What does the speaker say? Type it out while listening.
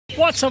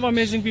What's up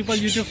amazing people,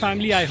 YouTube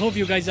family, I hope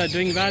you guys are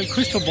doing well।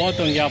 खुश तो बहुत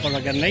होंगे यहाँ पर,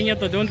 अगर नहीं है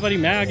तो डोंट वरी,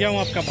 मैं आ गया हूँ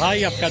आपका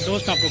भाई, आपका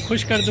दोस्त, आपको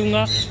खुश कर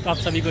दूंगा। तो आप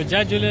सभी को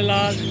जय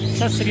झूलेलाल,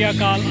 सत श्री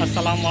अकाल,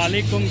 अस्सलाम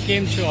वालेकुम,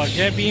 केम छो और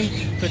जय भीम।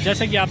 तो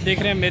जैसे कि आप देख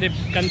रहे हैं मेरे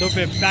कंधों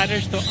पे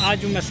पैरेट्स, तो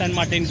आज हूँ मैं सेंट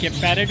मार्टिन के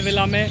पैरेट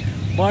विला में,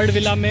 बर्ड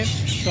विला में।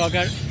 तो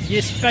अगर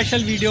ये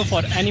special video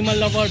for animal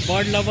lover,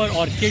 bird lover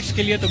और किड्स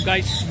के लिए, तो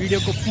गाइस वीडियो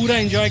को पूरा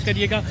एंजॉय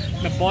करिएगा।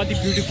 मैं बहुत ही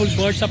ब्यूटीफुल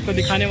बर्ड्स आपको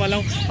दिखाने वाला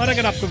हूँ। और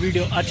अगर आपको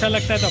वीडियो अच्छा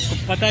लगता है तो आपको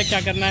पता है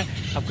क्या करना है,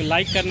 आपको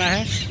लाइक करना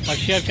है और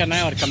शेयर करना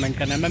है और कमेंट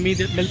करना है। मैं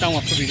मिलता हूँ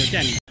आपको वीडियो के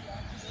एंड में।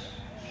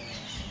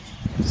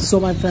 So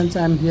my friends,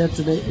 I am here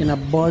today in a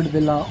bird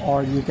villa,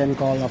 or you can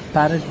call a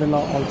parrot villa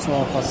also,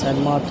 of a St.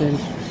 Maarten.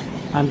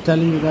 I'm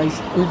telling you guys,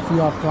 if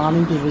you are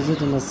planning to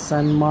visit in a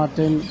St.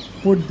 Maarten,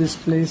 put this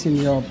place in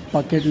your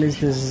bucket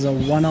list. This is a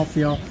one of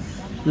your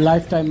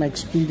lifetime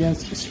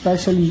experience,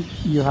 especially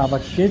you have a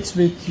kids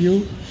with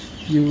you,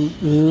 you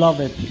love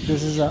it.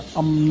 This is an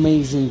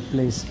amazing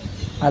place.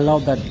 I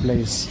love that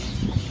place.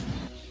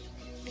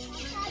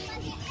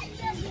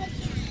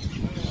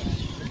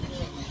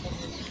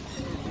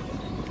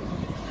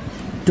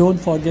 Don't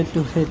forget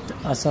to hit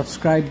a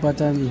subscribe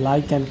button,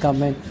 like and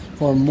comment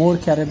for more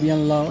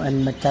Caribbean love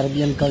and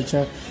Caribbean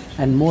culture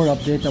and more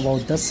update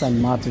about the St.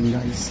 Maarten,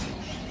 guys.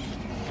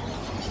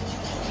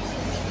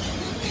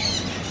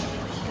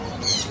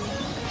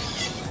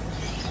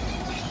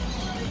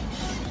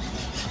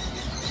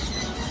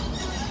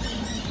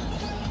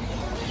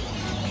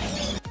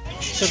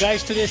 So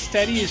guys, today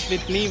Terry is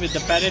with me with the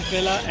parrot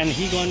villa, and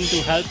he going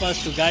to help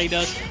us, to guide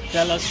us,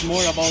 tell us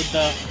more about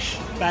the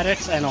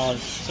parrots and all.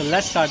 So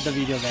let's start the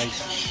video, guys.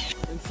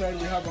 Inside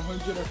we have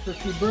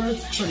 150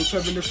 birds,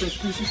 27 different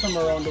species from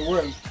around the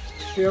world.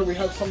 Here we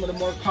have some of the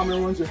more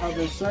common ones we have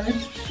inside,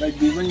 like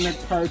the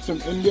ring-necked parrots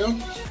from India.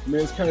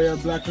 Males carry a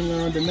black ring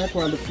around the neck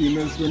while the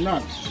females do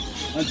not.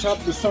 On top,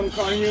 the sun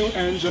conure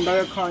and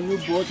Jandaya conure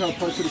both are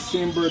part of the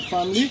same bird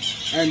family,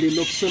 and they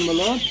look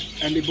similar,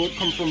 and they both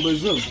come from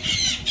Brazil.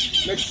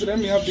 Next to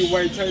them, you have the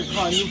white-eyed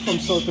conure from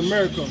South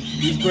America.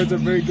 These birds are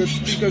very good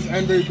speakers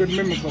and very good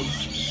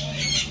mimickers.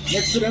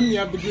 Next to them, you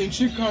have the green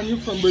cheek conure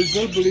from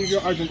Brazil, Bolivia,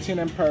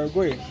 Argentina, and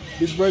Paraguay.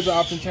 These birds are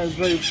oftentimes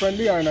very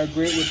friendly and are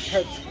great with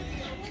pets.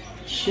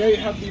 Here you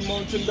have the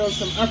mountain doves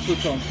from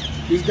Africa.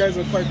 These guys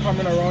are quite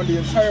common around the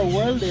entire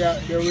world. They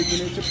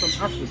originated from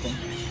Africa.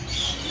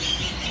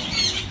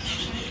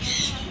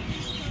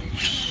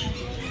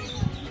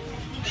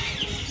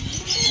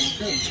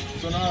 Okay,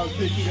 so now I'll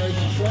take you guys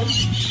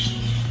inside.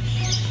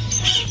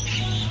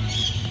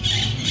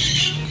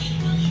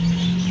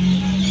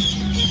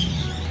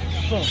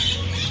 So,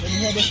 in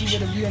here, this is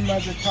where the real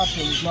magic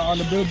happens. Now, on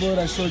the billboard,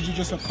 I showed you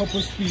just a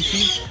couple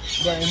species,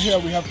 but in here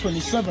we have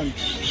 27.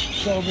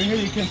 So over here,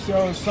 you can see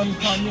our sun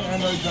conure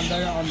and our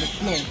jandaya on the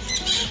floor.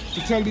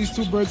 To tell these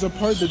two birds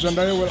apart, the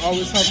jandaya will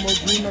always have more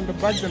green on the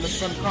back than the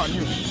sun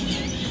conure.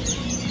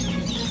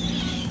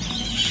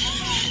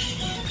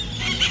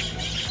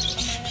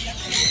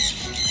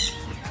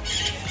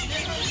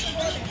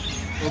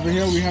 Over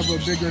here, we have a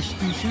bigger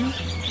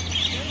species.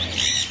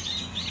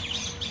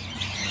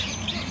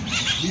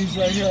 These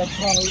right here are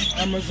called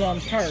Amazon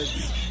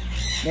parrots.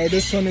 Now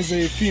this one is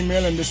a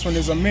female and this one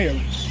is a male.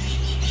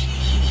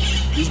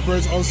 These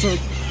birds also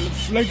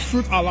like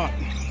fruit a lot.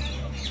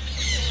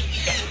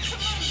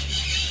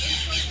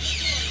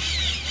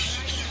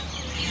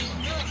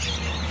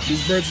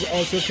 These birds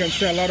also can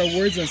say a lot of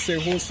words and say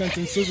whole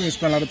sentences when you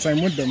spend a lot of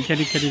time with them. Can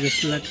you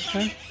just let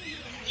it?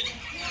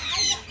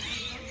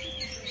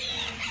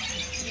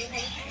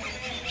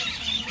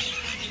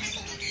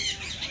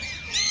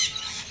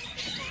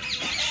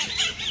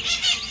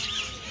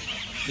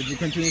 Did you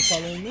continue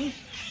following me?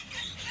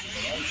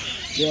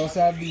 They also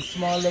have these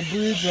smaller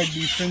breeds like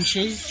the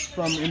finches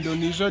from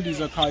Indonesia.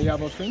 These are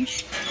Kayaba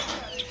finch.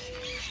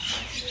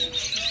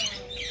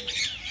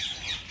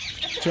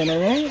 Turn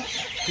around.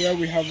 Here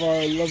we have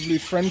our lovely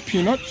friend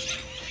Peanut.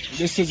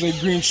 This is a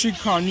green cheek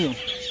conure.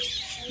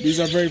 These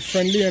are very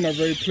friendly and are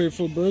very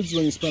playful birds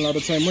when you spend a lot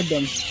of time with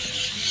them.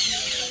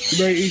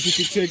 Very easy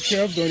to take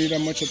care of, don't need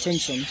that much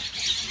attention.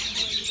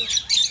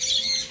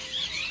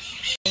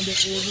 In the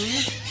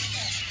area,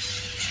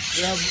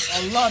 we have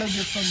a lot of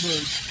different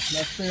birds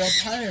that stay up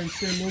high and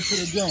stay low to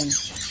the ground.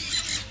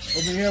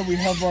 Over here we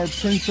have our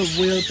Prince of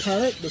Wales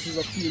parrot. This is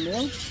a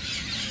female.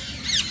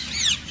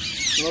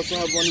 We also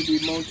have one of the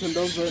mountain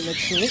doves right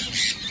next to it.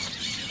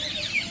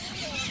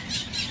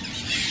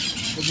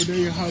 Over there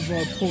you have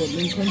our Port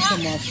Lincoln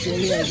from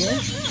Australia as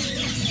well.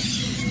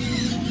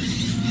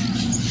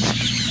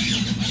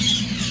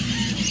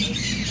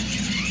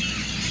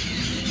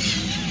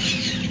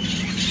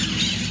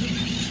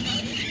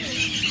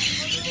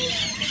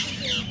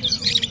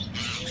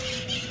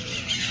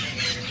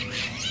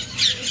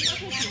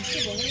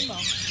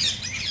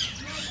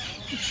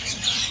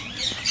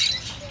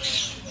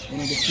 One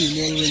of the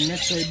female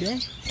ringnecks right there.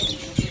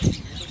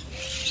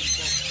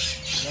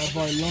 We have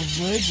our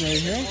lovebirds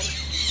right here.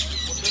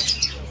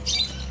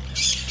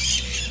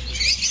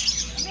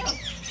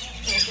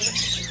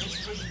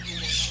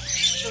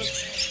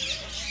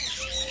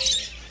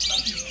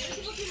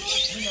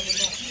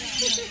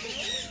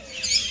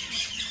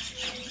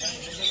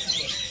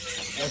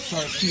 That's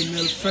our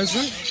female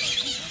pheasant.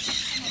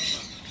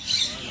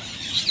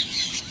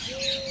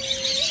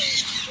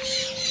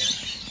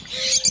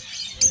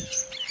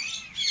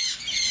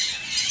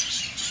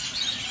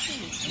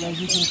 And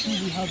as you can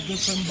see, we have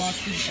different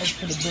boxes up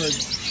for the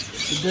birds.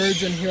 The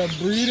birds in here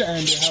breed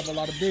and they have a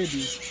lot of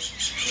babies.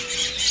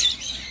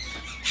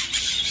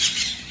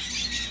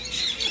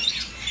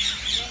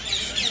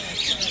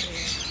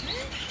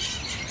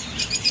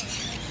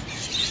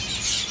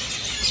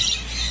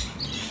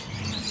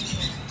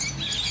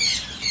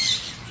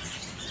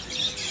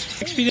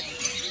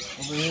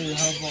 Over here you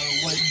have our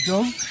white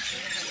dove.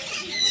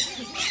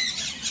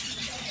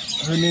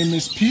 Her name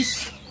is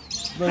Peace.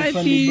 Very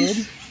friendly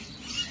bird.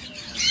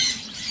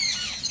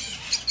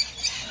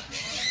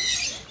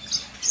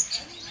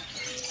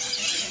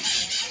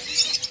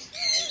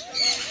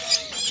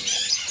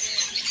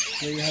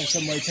 Here you have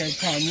some white-tailed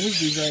camels.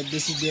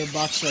 This is their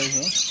box right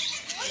here.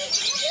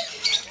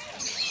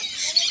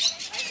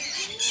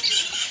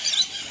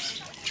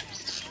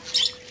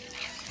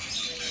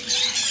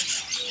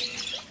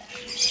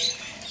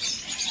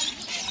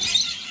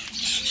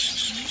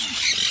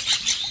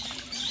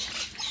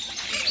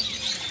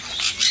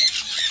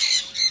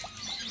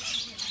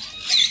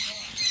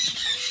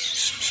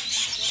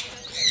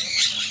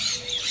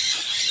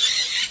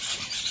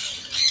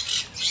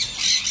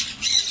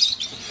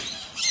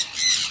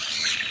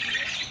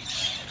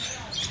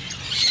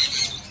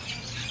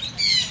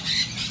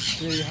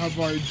 Here you have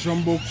our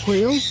jumbo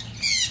quail. And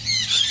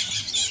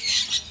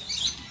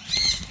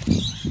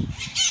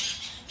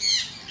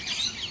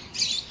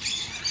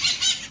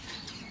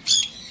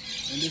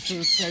this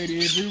is side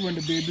aviary. When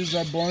the babies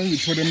are born, we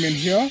put them in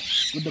here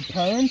with the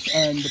parents,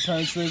 and the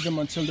parents raise them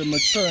until they're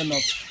mature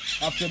enough.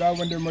 After that,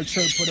 when they're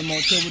mature, we put them out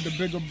here with the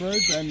bigger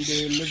birds, and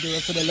they live the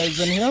rest of their lives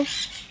in here.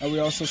 And we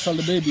also sell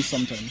the babies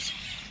sometimes.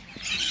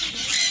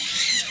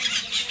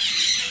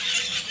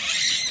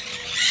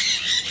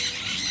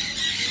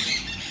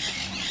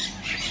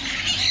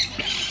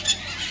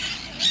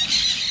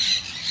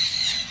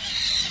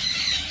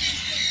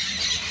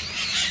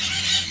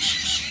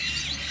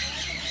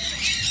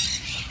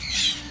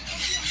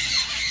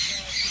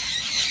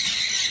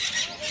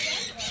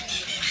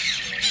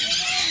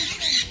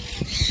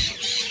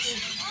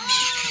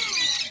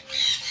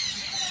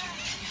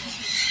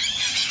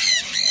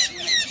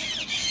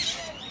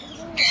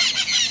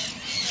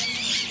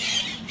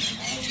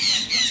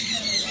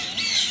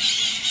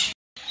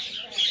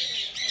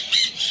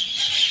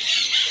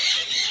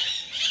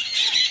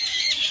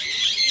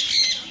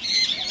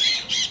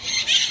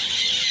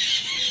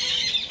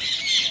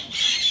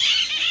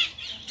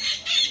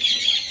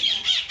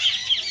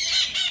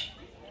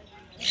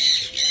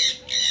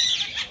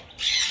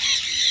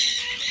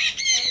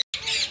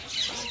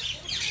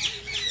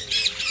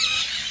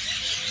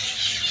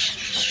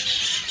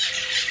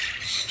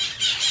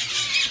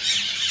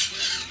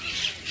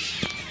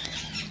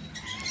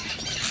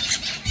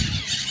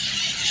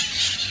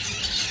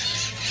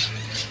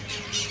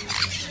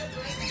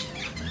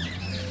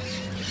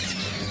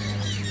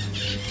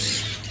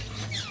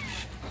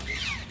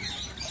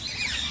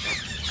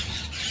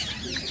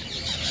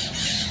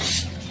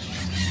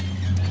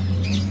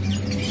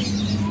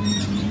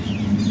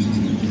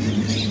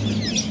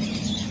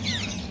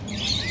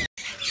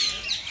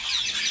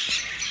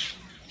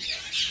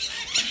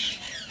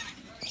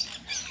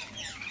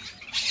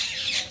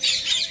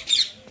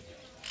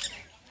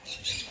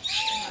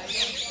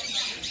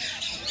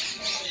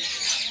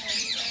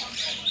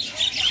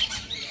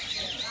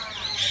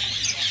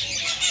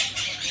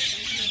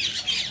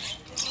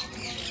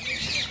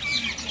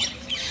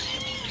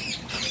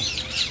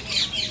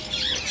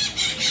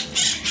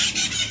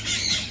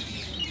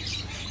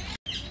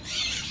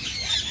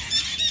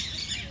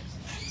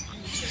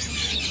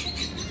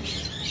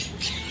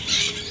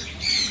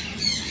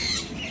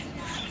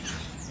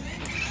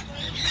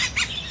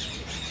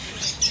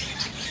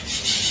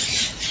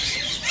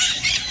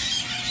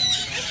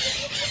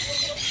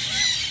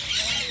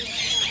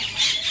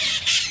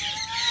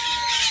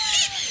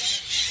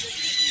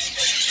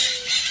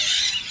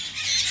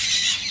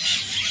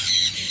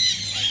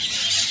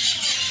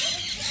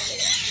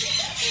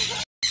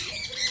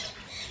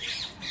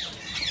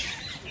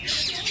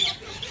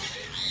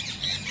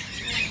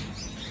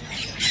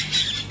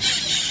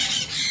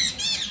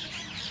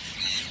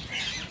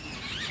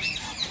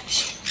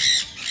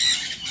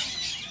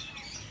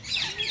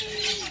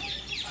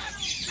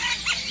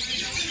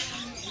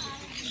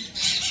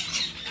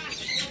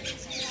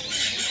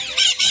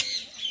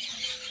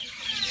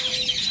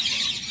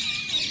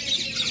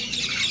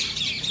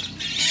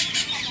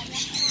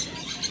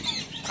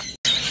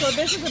 So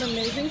this is an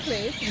amazing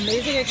place,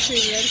 amazing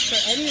experience for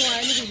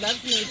anyone who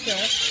loves nature,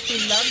 who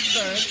loves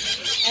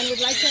birds, and would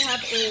like to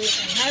have a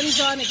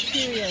hands-on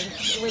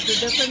experience with the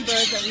different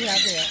birds that we have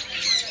here.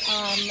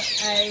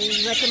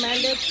 I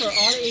recommend it for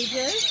all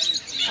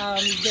ages.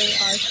 They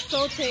are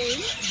so tame.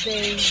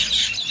 They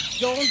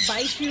don't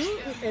bite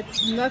you.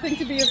 It's nothing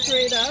to be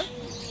afraid of.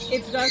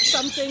 It's just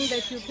something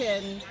that you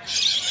can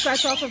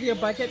scratch off of your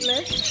bucket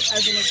list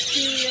as an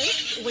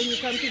experience when you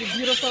come to the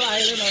beautiful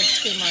island of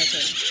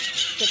St.Maarten.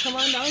 So come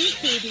on down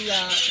to the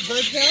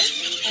bird hill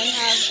and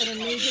have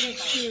an amazing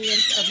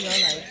experience of your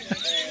life.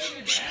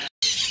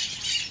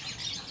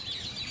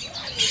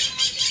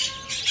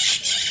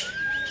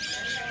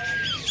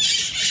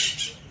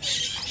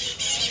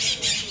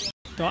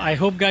 तो I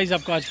hope guys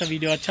आपको आज का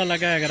video अच्छा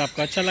लगा है। अगर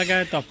आपको अच्छा लगा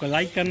है तो आपको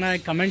लाइक करना है,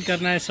 कमेंट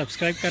करना है,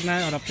 सब्सक्राइब करना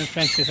है और अपने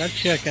फ्रेंड्स के साथ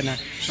शेयर करना है।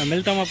 मैं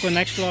मिलता हूँ आपको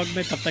नेक्स्ट व्लॉग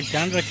में, तब तक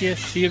ध्यान रखिए।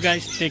 सी you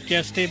guys, take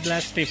care, stay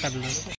blessed, stay fabulous.